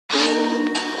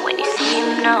When you see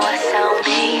him, know it's on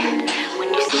me. When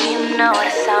you see him, know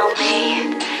it's on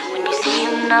me. When you see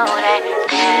him, know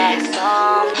that's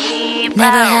on me.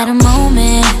 Never had a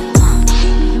moment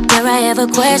where I ever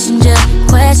questioned you.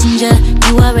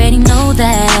 You already know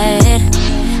that.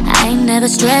 I ain't never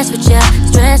stressed with ya.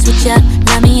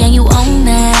 Love me and you own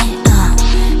that.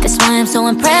 That's why I'm so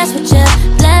impressed with ya,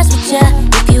 blessed with ya.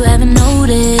 If you haven't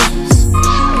noticed,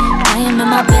 I am at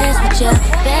my best with ya,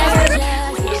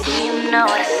 When you see him, know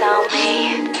it's on me.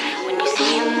 When you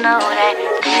see him, know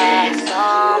that's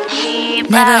on me.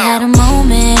 Never had a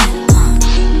moment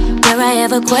where I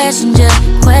ever questioned ya.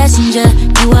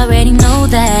 You already know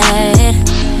that.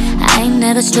 I ain't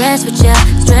never stressed with ya.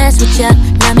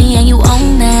 Love me and you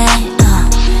own that.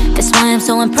 That's why I'm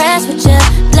so impressed with ya,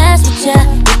 blessed with ya.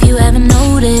 If you haven't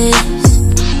noticed,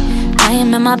 I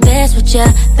am at my best with ya,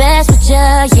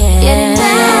 yeah. Getting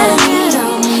bad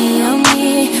on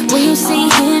me. When you see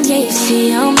him, yeah, you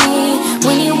see on me.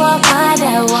 When you walk by,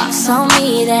 that walks on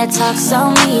me, that talks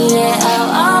on me, yeah,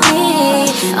 on me.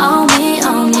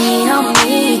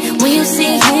 When you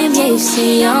see him, yeah, you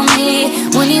see on me.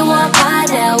 When you walk by,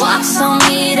 that walks on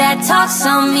me, that talks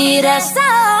on me, that's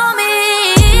on me.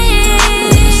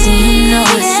 When you see him, know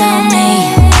it's on me.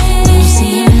 When you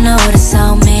see him, know it's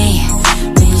on me.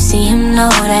 When you see him, know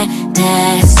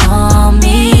that's on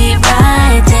me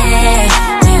right there.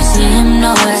 When you see him,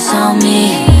 know it's on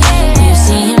me. When you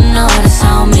see him, know it's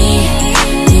on me.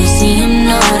 When you see him,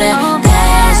 know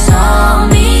that's on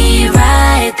me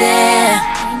right there.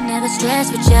 I ain't never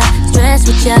stressed with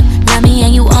ya. Love me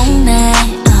and you own that.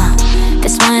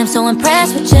 That's why I'm so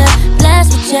impressed with ya,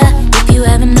 blessed with ya. If you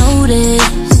haven't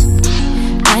noticed,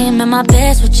 I am at my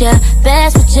best with ya,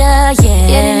 yeah.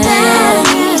 Getting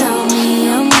bad on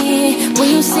me. When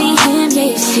you see him, yeah,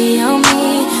 you see on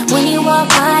me. When you walk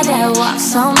by, that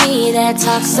walks on me, that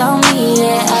talks on me,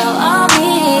 yeah, on me.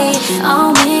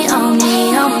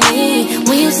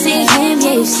 When you see him,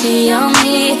 yeah, you see on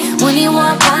me. When you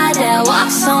walk by, that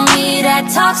walks on me, that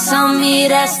talks on me,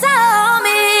 that's on me.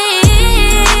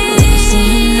 When you see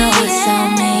him, know it's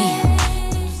on me.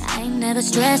 I ain't never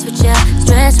stressed with ya.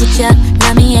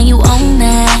 Love me and you own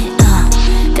that.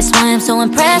 That's why I'm so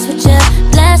impressed with ya,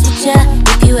 blessed with ya.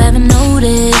 If you haven't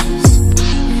noticed,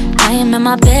 I am at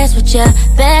my best with ya,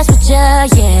 yeah.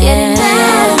 Getting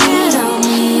bad on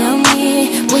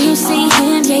me. When you see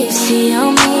him, yeah, you see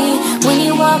on me. When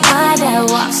you walk by, that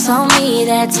walks on me,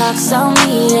 that talks on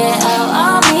me, yeah,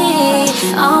 on me.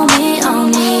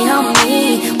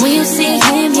 When you see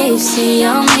him, yeah, you see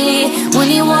on me. When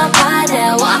you walk by,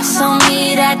 that walks on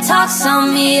me, that talks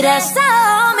on me, that's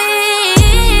on me.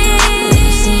 When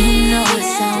you see him, know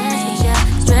it's on me.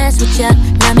 Stressed with ya,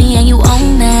 love me and you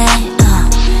own that.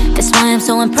 That's why I'm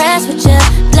so impressed with ya,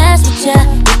 blessed with ya.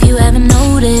 If you haven't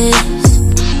noticed,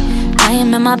 I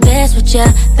am at my best with ya,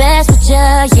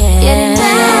 yeah. Getting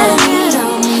bad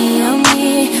on me.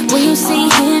 When you see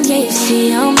him, yeah, you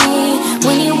see on me.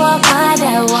 When you walk by,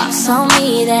 that walks on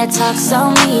me, that talks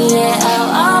on me, yeah,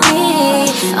 on me.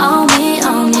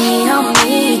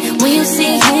 When you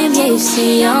see him, yeah, you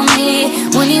see on me.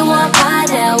 When you walk by,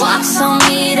 that walks on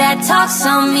me, that talks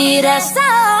on me, that's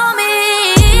on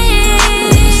me.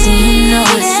 When you see him, know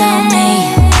it's on me.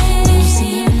 When you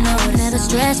see him, know it's never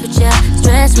stressed with ya.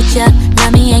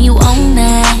 Love me and you own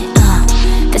that.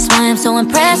 That's why I'm so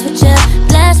impressed with ya,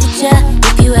 blessed with ya.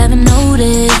 If you haven't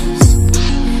noticed,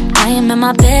 I am at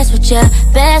my best with ya,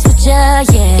 yeah.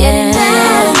 Getting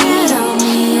bad on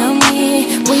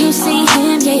me. When you see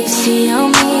him, yeah, you see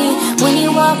on me. When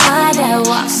you walk by, that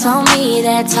walks on me,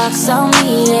 that talks on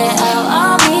me, yeah,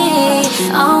 on me.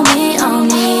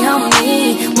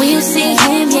 When you see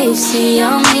him, yeah, you see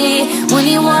on me. When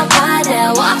you walk by,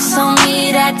 that walks on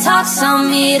me, that talks on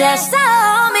me, that's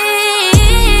on me.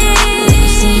 When you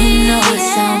see him, know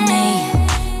it's on me.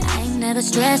 I ain't never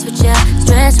stressed with ya.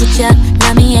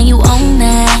 Love me and you own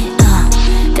that.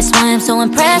 That's why I'm so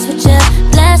impressed with ya,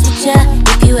 blessed with ya.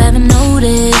 If you haven't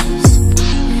noticed,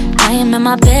 I am at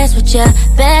my best with ya,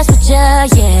 yeah.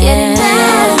 Getting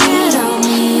bad on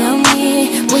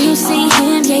me. When you see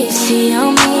him, yeah, you see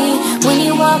on me. When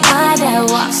you walk by, that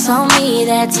walks on me,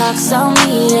 that talks on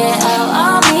me, yeah,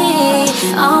 on me.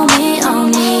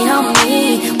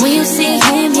 When you see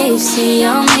him, yeah, you see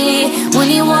on me. When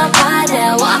you walk by,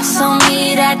 that walks on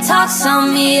me, that talks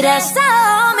on me, that's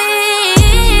on me.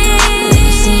 When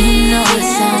you see him, know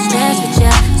it's on me.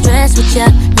 Stressed with ya,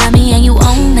 love me and you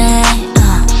own that.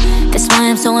 That's why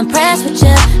I'm so impressed with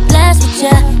ya, blessed with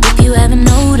ya. If you haven't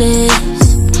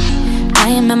noticed, I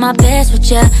am at my best with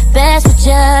ya,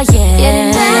 yeah.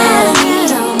 Getting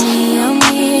bad on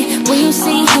me. When you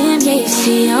see him, yeah, you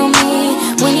see on me.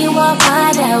 When you walk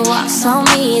by, that walks on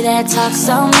me, that talks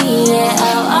on me, yeah.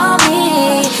 Oh, on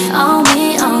me, on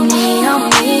me, on me, on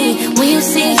me. When you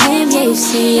see him, yeah, you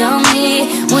see on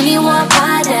me. When you walk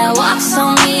by, that walks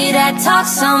on me, that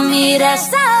talks on me,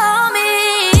 that's on me.